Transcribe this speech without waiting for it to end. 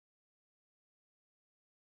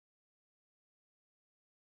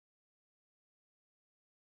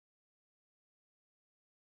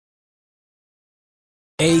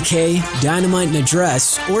AK, Dynamite in a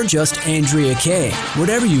Dress, or just Andrea K.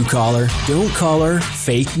 Whatever you call her, don't call her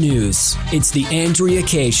fake news. It's the Andrea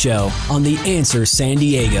K Show on The Answer San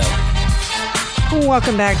Diego.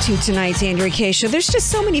 Welcome back to tonight's Andrea K Show. There's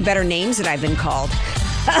just so many better names that I've been called.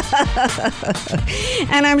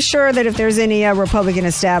 And I'm sure that if there's any Republican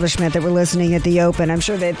establishment that were listening at the Open, I'm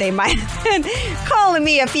sure that they might have been calling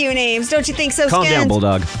me a few names. Don't you think so, Skins? Calm down,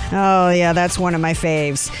 Bulldog. Oh, yeah, that's one of my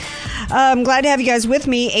faves. I'm glad to have you guys with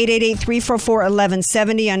me.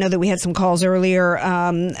 888-344-1170. I know that we had some calls earlier.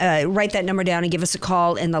 Write that number down and give us a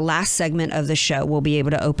call in the last segment of the show. We'll be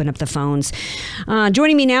able to open up the phones.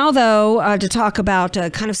 Joining me now, though, to talk about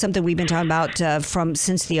kind of something we've been talking about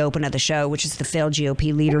since the open of the show, which is the failed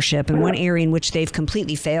GOP leadership. And one area in which they've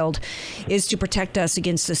completely failed is to protect us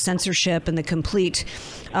against the censorship and the complete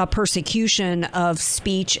persecution of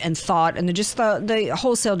speech and thought and just the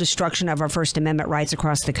wholesale destruction of our First Amendment rights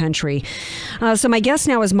across the country. So my guest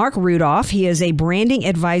now is Marc Rudov. He is a branding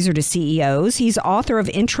advisor to CEOs. He's author of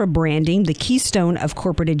Intra-Branding, the Keystone of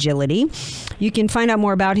Corporate Agility. You can find out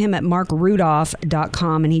more about him at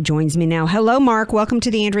marcrudov.com, and he joins me now. Hello, Marc. Welcome to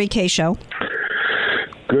the Andrea K Show.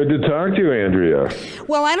 Good to talk to you, Andrea.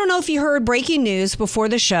 Well, I don't know if you heard breaking news before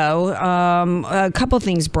the show. A couple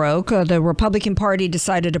things broke. The Republican Party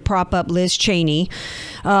decided to prop up Liz Cheney,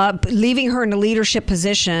 leaving her in a leadership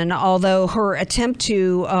position, although her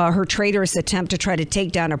traitorous attempt to try to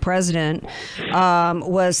take down a president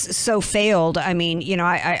was so failed. I mean,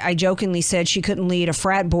 I jokingly said she couldn't lead a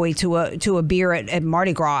frat boy to a beer at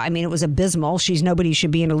Mardi Gras. I mean, it was abysmal. Nobody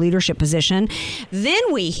should be in a leadership position. Then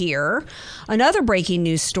we hear another breaking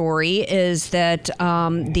news story is that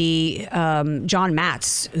John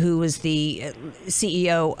Matz, who is the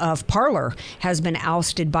CEO of Parler, has been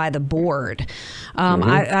ousted by the board.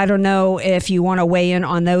 I don't know if you want to weigh in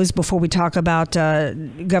on those before we talk about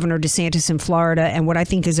Governor DeSantis in Florida and what I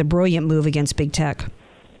think is a brilliant move against big tech.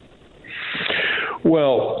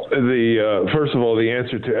 Well, first of all, the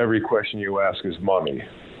answer to every question you ask is money.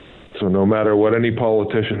 So no matter what any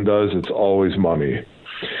politician does, it's always money.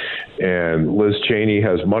 And Liz Cheney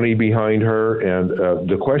has money behind her. And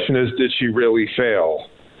the question is, did she really fail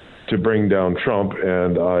to bring down Trump?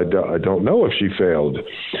 And I don't know if she failed.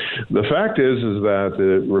 The fact is that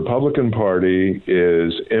the Republican Party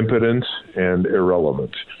is impotent and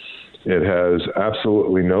irrelevant. It has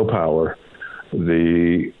absolutely no power.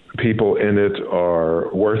 The people in it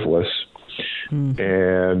are worthless.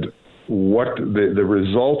 And what the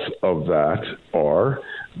results of that are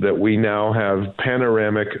that we now have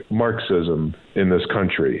panoramic Marxism in this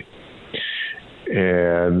country.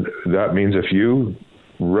 And that means if you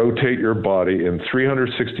rotate your body in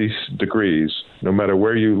 360 degrees, no matter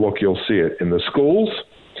where you look, you'll see it in the schools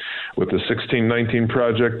with the 1619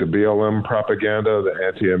 Project, the BLM propaganda, the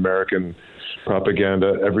anti-American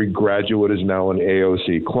propaganda. Every graduate is now an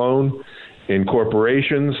AOC clone. In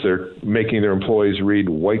corporations, they're making their employees read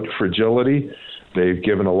White Fragility. They've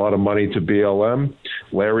given a lot of money to BLM.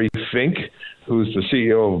 Larry Fink, who's the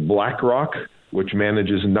CEO of BlackRock, which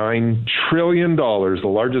manages $9 trillion, the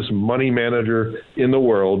largest money manager in the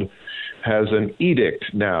world, has an edict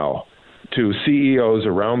now to CEOs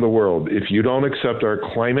around the world. If you don't accept our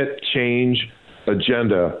climate change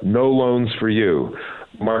agenda, no loans for you.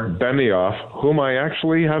 Mark Benioff, whom I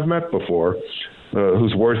actually have met before,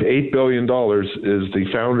 who's worth $8 billion, is the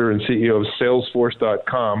founder and CEO of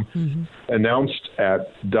Salesforce.com, announced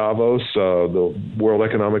at Davos, the World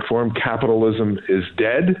Economic Forum, capitalism is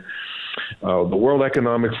dead. The World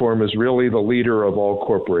Economic Forum is really the leader of all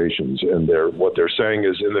corporations, and what they're saying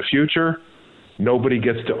is in the future, nobody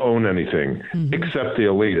gets to own anything except the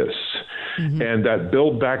elitists. And that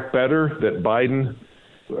Build Back Better that Biden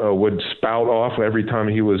would spout off every time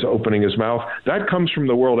he was opening his mouth, that comes from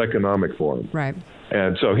the World Economic Forum. Right.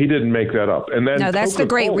 And so he didn't make that up. And then no, that's Coca-Cola, the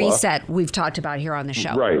great reset we've talked about here on the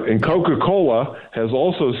show. Right. And Coca-Cola has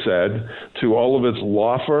also said to all of its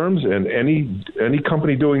law firms and any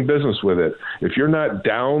company doing business with it, if you're not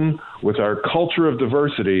down with our culture of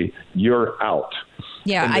diversity, you're out.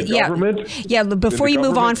 Yeah, But before you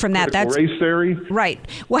move on from that, that's race theory. Right.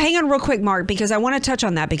 Well, hang on real quick, Marc, because I want to touch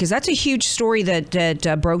on that because that's a huge story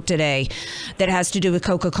that broke today that has to do with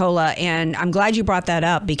Coca-Cola, and I'm glad you brought that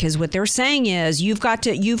up because what they're saying is you've got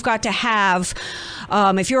to have.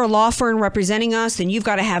 If you're a law firm representing us, then you've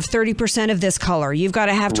got to have 30% of this color. You've got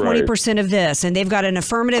to have 20% of this, and they've got an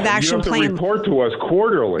affirmative action plan. You have to report to us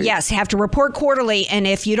quarterly. Yes, have to report quarterly, and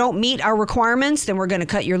if you don't meet our requirements, then we're going to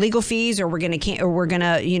cut your legal fees, or we're going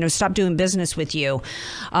to stop doing business with you.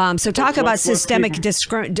 So talk about systemic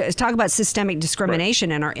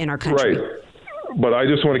discrimination in our country. Right. But I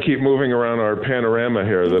just want to keep moving around our panorama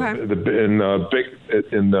here. Okay.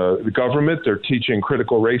 In the government, they're teaching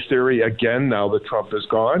critical race theory again now that Trump is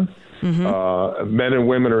gone. Mm-hmm. Men and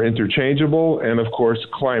women are interchangeable, and of course,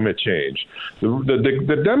 climate change.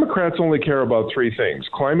 The Democrats only care about three things: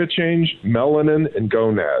 climate change, melanin, and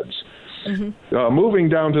gonads. Mm-hmm. Moving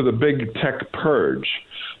down to the big tech purge.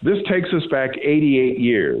 This takes us back 88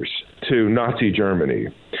 years to Nazi Germany.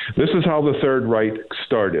 This is how the Third Reich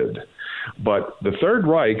started. But the Third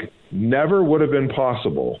Reich never would have been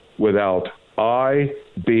possible without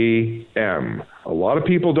IBM. A lot of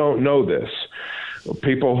people don't know this.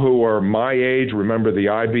 People who are my age remember the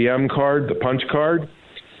IBM card, the punch card.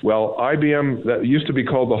 Well, IBM, that used to be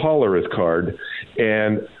called the Hollerith card,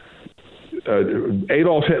 and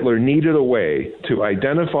Adolf Hitler needed a way to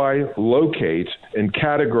identify, locate, and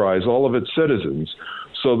categorize all of its citizens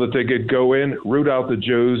so that they could go in, root out the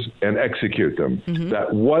Jews, and execute them. Mm-hmm.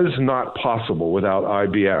 That was not possible without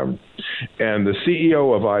IBM. And the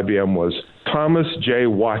CEO of IBM was Thomas J.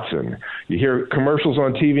 Watson. You hear commercials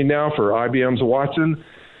on TV now for IBM's Watson?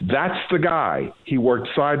 That's the guy. He worked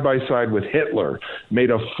side by side with Hitler,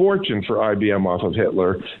 made a fortune for IBM off of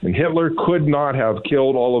Hitler, and Hitler could not have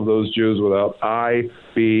killed all of those Jews without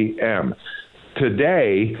IBM.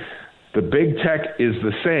 Today, the big tech is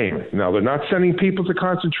the same. Now, they're not sending people to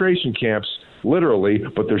concentration camps, literally,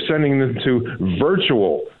 but they're sending them to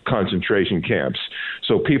virtual concentration camps.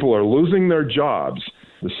 So people are losing their jobs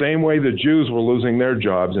the same way the Jews were losing their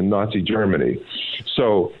jobs in Nazi Germany.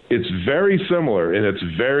 So it's very similar, and it's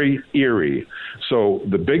very eerie. So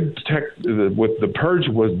the big tech, with the purge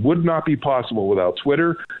would not be possible without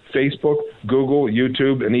Twitter, Facebook, Google,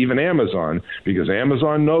 YouTube, and even Amazon, because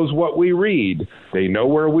Amazon knows what we read. They know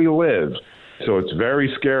where we live. So it's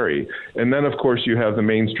very scary. And then, of course, you have the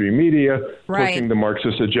mainstream media pushing the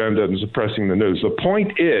Marxist agenda and suppressing the news. The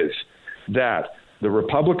point is that the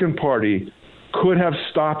Republican Party could have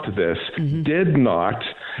stopped this, did not,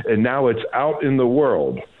 and now it's out in the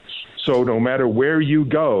world. So no matter where you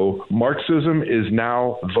go, Marxism is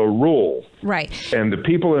now the rule. Right. And the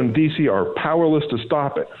people in D.C. are powerless to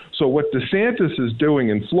stop it. So what DeSantis is doing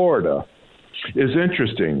in Florida is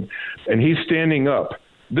interesting, and he's standing up.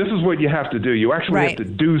 This is what you have to do. You actually have to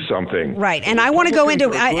do something. Right. And I want to go into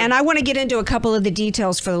I want to get into a couple of the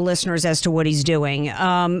details for the listeners as to what he's doing,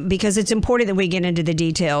 because it's important that we get into the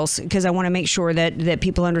details, because I want to make sure that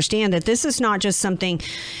people understand that this is not just something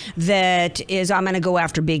that is, I'm going to go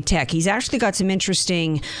after big tech. He's actually got some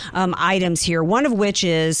interesting items here, one of which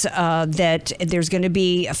is that there's going to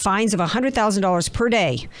be fines of $100,000 per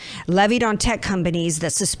day levied on tech companies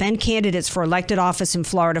that suspend candidates for elected office in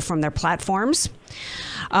Florida from their platforms.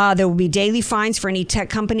 There will be daily fines for any tech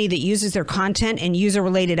company that uses their content and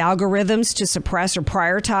user-related algorithms to suppress or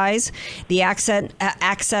prioritize the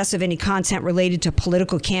access of any content related to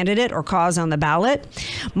political candidate or cause on the ballot.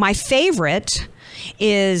 My favorite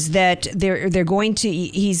is that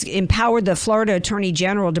he's empowered the Florida Attorney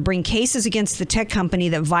General to bring cases against the tech company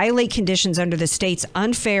that violate conditions under the state's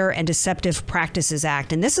Unfair and Deceptive Practices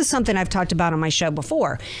Act. And this is something I've talked about on my show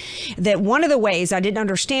before, that one of the ways I didn't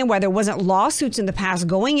understand why there wasn't lawsuits in the past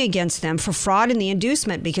going against them for fraud in the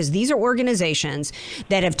inducement, because these are organizations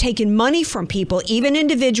that have taken money from people, even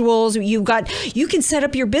individuals. You can set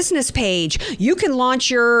up your business page. You can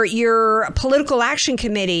launch your political action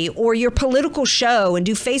committee or your political show and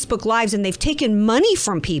do Facebook Lives, and they've taken money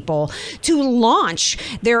from people to launch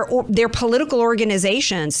their political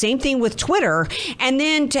organizations. Same thing with Twitter, and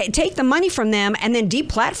then take the money from them and then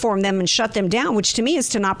deplatform them and shut them down, which to me is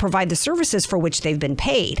to not provide the services for which they've been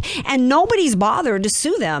paid. And nobody's bothered to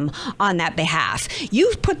sue them on that behalf.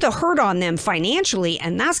 You put the hurt on them financially,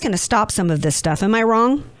 and that's going to stop some of this stuff. Am I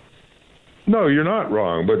wrong? No, you're not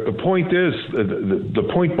wrong. But the point is, the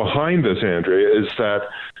point behind this, Andrea, is that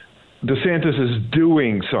DeSantis is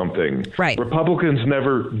doing something. Right. Republicans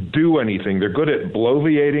never do anything. They're good at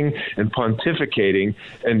bloviating and pontificating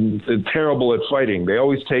and terrible at fighting. They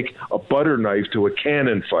always take a butter knife to a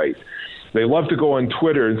cannon fight. They love to go on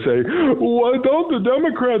Twitter and say, why don't the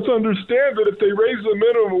Democrats understand that if they raise the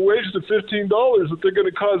minimum wage to $15, that they're going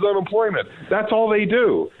to cause unemployment? That's all they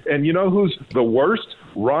do. And you know who's the worst?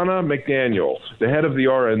 Ronna McDaniel, the head of the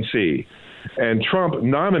RNC. And Trump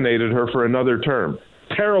nominated her for another term.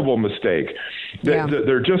 Terrible mistake.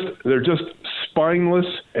 They're just spineless,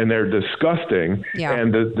 and they're disgusting. Yeah.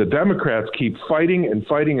 And the Democrats keep fighting and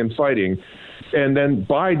fighting and fighting. And then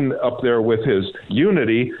Biden up there with his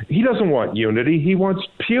unity, he doesn't want unity. He wants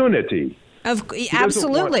punity.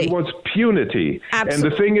 Absolutely. He wants punity. Absolutely.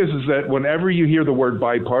 And the thing is that whenever you hear the word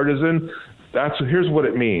bipartisan, here's what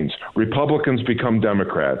it means. Republicans become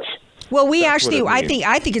Democrats. Well,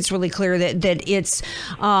 I think it's really clear that it's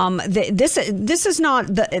this is not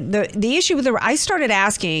the issue with I started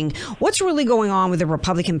asking what's really going on with the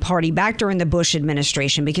Republican Party back during the Bush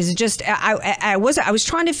administration, because it just I was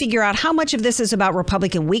trying to figure out how much of this is about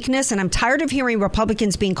Republican weakness, and I'm tired of hearing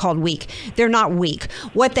Republicans being called weak. They're not weak.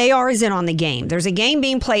 What they are is in on the game. There's a game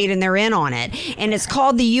being played, and they're in on it, and it's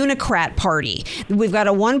called the Unicrat Party. We've got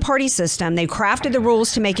a one-party system. They crafted the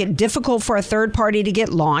rules to make it difficult for a third party to get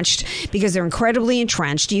launched, because they're incredibly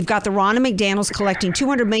entrenched. You've got the Ronna McDaniels collecting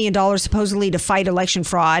 $200 million supposedly to fight election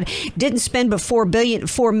fraud, didn't spend but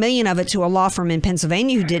 $4 million of it to a law firm in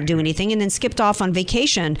Pennsylvania who didn't do anything, and then skipped off on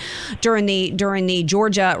vacation during the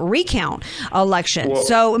Georgia recount election. Well,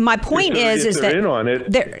 so my point is if they're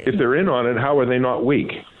in on it, how are they not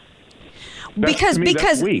weak? Because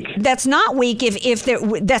that's not weak.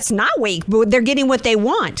 That's not weak, but they're getting what they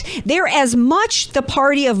want. They're as much the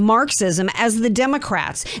party of Marxism as the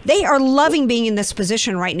Democrats. They are loving being in this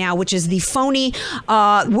position right now, which is the phony.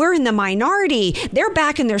 We're in the minority. They're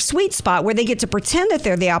back in their sweet spot where they get to pretend that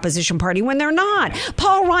they're the opposition party when they're not.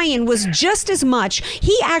 Paul Ryan was just as much.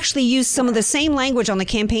 He actually used some of the same language on the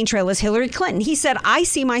campaign trail as Hillary Clinton. He said, "I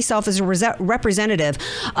see myself as a representative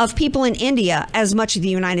of people in India as much as the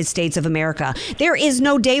United States of America." There is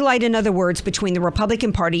no daylight, in other words, between the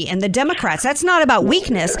Republican Party and the Democrats. That's not about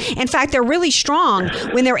weakness. In fact, they're really strong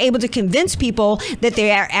when they're able to convince people that they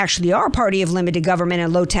actually are a party of limited government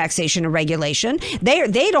and low taxation and regulation.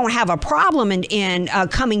 They don't have a problem in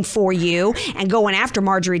coming for you and going after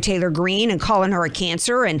Marjorie Taylor Greene and calling her a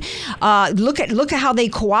cancer. And look at how they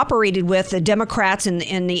cooperated with the Democrats and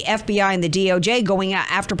the FBI and the DOJ going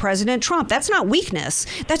after President Trump. That's not weakness.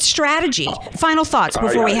 That's strategy. Final thoughts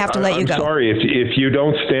before we have to let you go. Sorry, if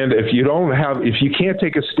you can't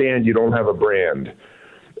take a stand, you don't have a brand.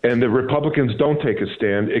 And the Republicans don't take a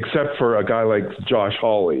stand, except for a guy like Josh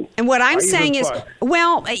Hawley. And what I'm saying is,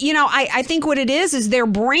 I think what it is their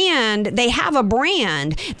brand. They have a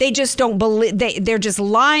brand. They just don't believe. They're just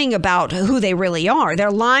lying about who they really are. They're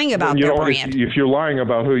lying about their brand. If you're lying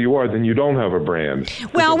about who you are, then you don't have a brand.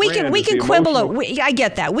 Well, we can quibble. I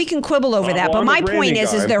get that. We can quibble over that. But my point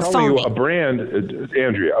is they're phony. A brand,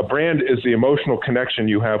 Andrea, a brand is the emotional connection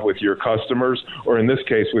you have with your customers, or in this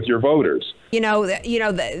case, with your voters.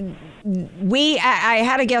 I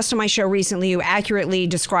had a guest on my show recently who accurately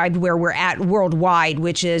described where we're at worldwide,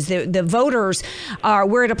 which is the voters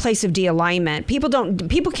we're at a place of de-alignment. People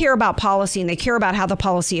care about policy, and they care about how the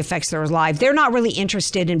policy affects their lives. They're not really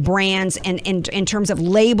interested in brands and in terms of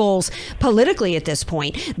labels politically at this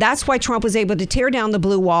point. That's why Trump was able to tear down the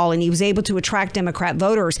blue wall, and he was able to attract Democrat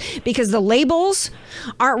voters, because the labels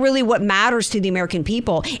aren't really what matters to the American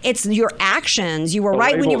people. It's your actions. You were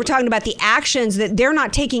right when you were talking about the actions, that they're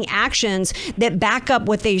not taking actions that back up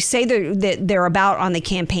what they say they're about on the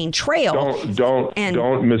campaign trail.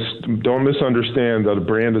 Don't misunderstand that a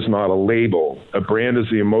brand is not a label. A brand is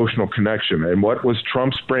the emotional connection. And what was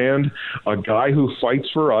Trump's brand? A guy who fights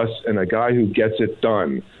for us and a guy who gets it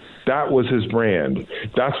done. That was his brand.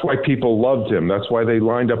 That's why people loved him. That's why they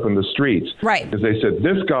lined up in the streets. Right. Because they said,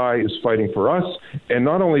 this guy is fighting for us, and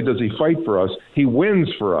not only does he fight for us, he wins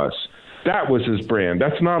for us. That was his brand.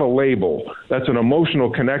 That's not a label. That's an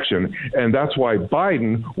emotional connection. And that's why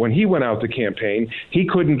Biden, when he went out to campaign, he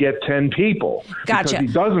couldn't get 10 people. Gotcha. Because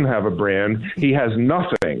he doesn't have a brand. He has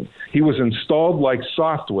nothing. He was installed like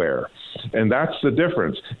software. And that's the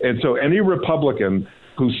difference. And so any Republican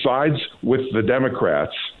who sides with the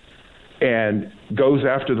Democrats and goes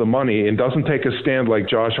after the money and doesn't take a stand like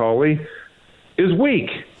Josh Hawley is weak.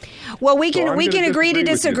 Well, we can agree to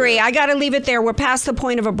disagree. I got to leave it there. We're past the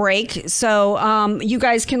point of a break. So you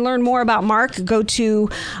guys can learn more about Marc. Go to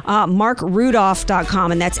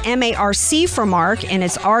marcrudov.com, and that's MARC for Marc, and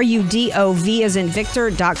it's RUDOV as in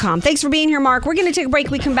Victor.com. Thanks for being here, Marc. We're going to take a break.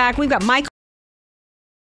 We come back. We've got Michael